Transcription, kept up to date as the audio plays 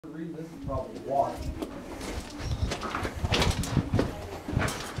This is probably water.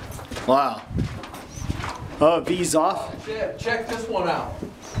 Wow. Oh, V's off. Yeah, check this one out.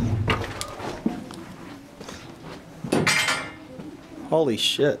 Holy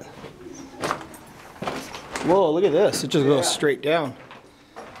shit. Whoa, look at this. It just goes straight down.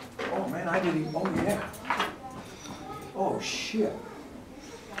 Oh man, I didn't even, oh yeah. Oh shit.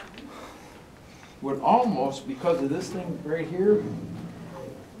 Would almost, because of this thing right here,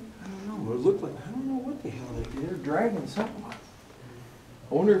 I don't know, it looked like, I don't know what the hell they're dragging something.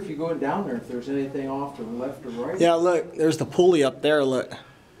 I wonder if you go down there if there's anything off to the left or right. Yeah, look, there's the pulley up there, look.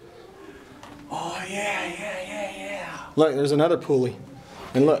 Oh yeah. Look, there's another pulley.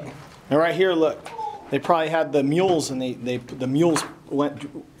 And look, and right here, look. They probably had the mules and the mules walked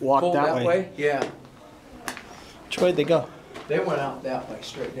Pulled that way. Yeah. Which way did they go? They went out that way,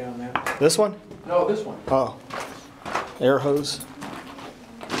 straight down that way. This one? No, this one. Oh. Air hose.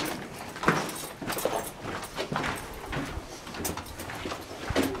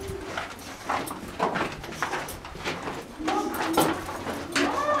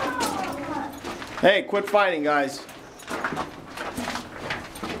 Hey, quit fighting, guys.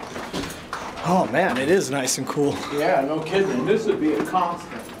 Oh man, it is nice and cool. Yeah, no kidding. This would be a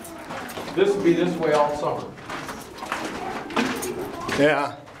constant. This would be this way all summer.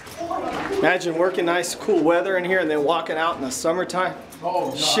 Yeah. Imagine working nice, cool weather in here and then walking out in the summertime. Oh,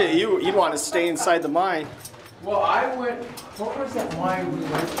 God. Shit, you'd want to stay inside the mine. Well, I went, what was that mine we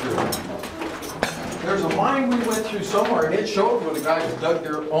went through? There's a mine we went through somewhere, and it showed where the guys dug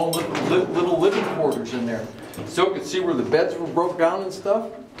their own little living quarters in there. Still could see where the beds were broke down and stuff.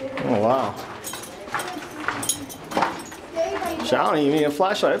 Oh, wow. Shit, I don't even need a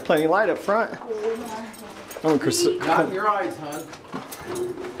flashlight. There's plenty of light up front. Not in your eyes, hon.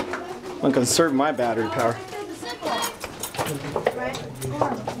 I'm going to conserve my battery power.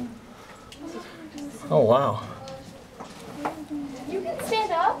 Oh, wow. You can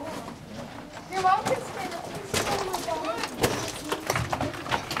stand up. Your mom can stand up.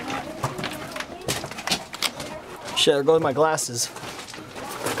 Shit, there goes my glasses.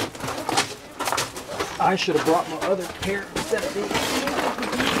 I should have brought my other pair instead of these.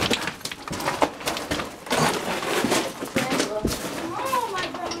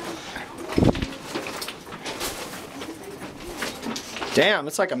 Damn,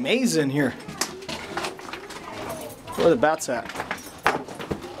 it's like a maze in here. Where are the bats at?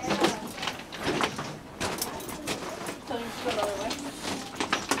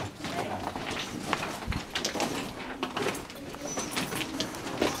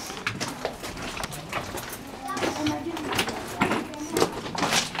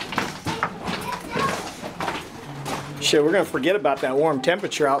 Shit, we're gonna forget about that warm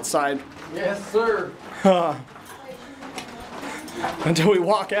temperature outside. Yes, sir. Until we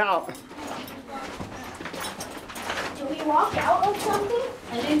walk out. Did we walk out of something?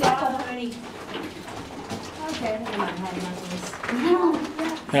 I didn't walk already. Okay.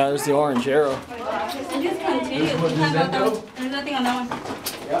 Yeah, there's the orange arrow. And just continue. This one, There's this nothing on that one.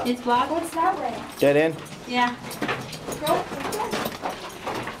 Yeah. It's blocked. What's that way? Dead end? Yeah. Go.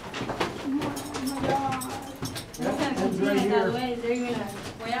 I'm just gonna continue right like that here. way. Is there even a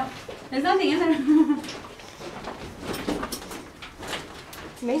way out? There's nothing in there.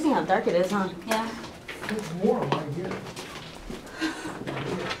 It's amazing how dark it is, huh? Yeah. It's warm right here.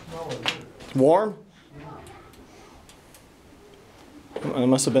 Warm? It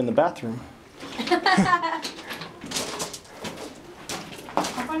must have been the bathroom.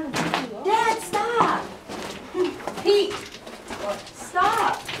 Dad, stop! Pete!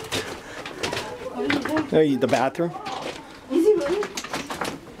 Stop! Oh, the bathroom? Is he really?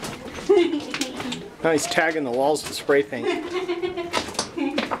 Now he's tagging the walls with spray paint. He's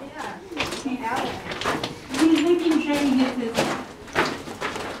making sure he gets his.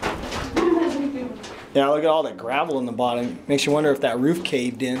 Yeah, look at all that gravel in the bottom. Makes you wonder if that roof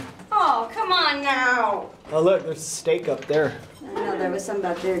caved in. Oh, come on now! Oh look, there's a stake up there. I know, there was some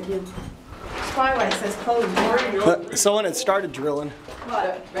back there too. That's probably why it says closed. Look, someone had started drilling.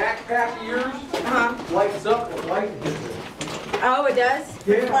 That backpack of yours lights up with light hits it. Oh, it does?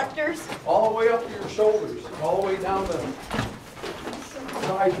 Yeah. Reflectors? All the way up to your shoulders, all the way down the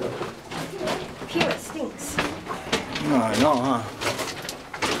sides of it. Phew, it stinks. Oh, I know, huh?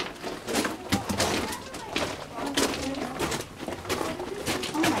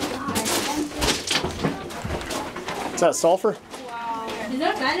 Oh my God. Is that sulfur? Wow. Is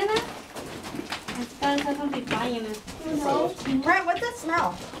there a fan in there? There's something flying in there. Brent, what's that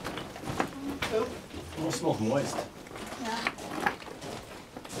smell? It smells moist. Yeah.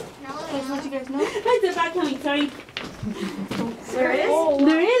 No, That's what you guys know. It's a vacuum, sorry. There is?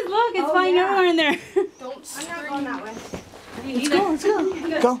 There is. Look, it's flying everywhere in there. I'm not going that way. Let's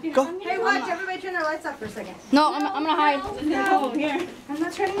go. Hey, watch. Everybody turn their lights off for a second. No, I'm gonna hide. Let's go over here. I'm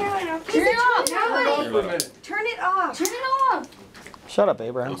not turning your light off. Turn it off. For a minute. Turn it off. Turn it off. Shut up,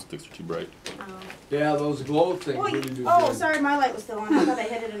 Abraham. Those sticks are too bright. Yeah, those glow things Oh, really do oh, good. sorry, my light was still on. I thought I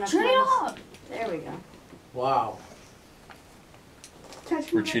hit it enough Turn it times. off. There we go. Wow.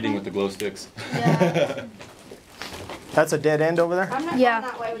 We're cheating with the glow sticks. Yeah. That's a dead end over there? I'm not Yeah.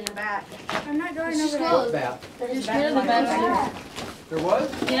 going that way with the bat. I'm not going over What there. bat? There's You're scared of the bats. There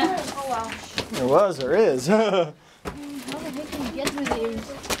was? Yeah. Oh wow. There was, there is. How the heck can you get through these?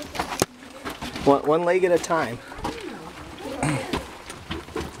 one leg at a time.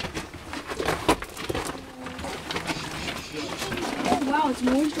 Oh wow, it's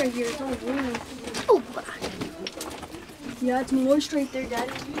moist right here. It's all green. Oh. Yeah, it's moist right there,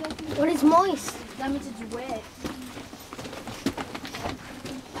 Daddy. What is moist? That means it's wet.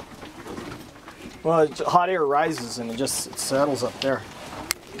 Well, hot air rises and it just settles up there.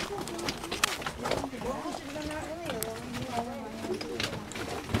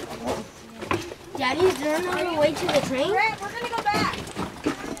 Daddy, is there another way to the train? We're gonna go back.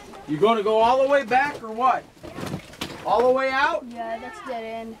 You gonna go all the way back or what? All the way out? Yeah, that's dead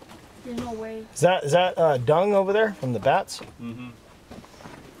end. There's no way. Is that dung over there from the bats?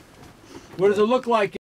 What does it look like?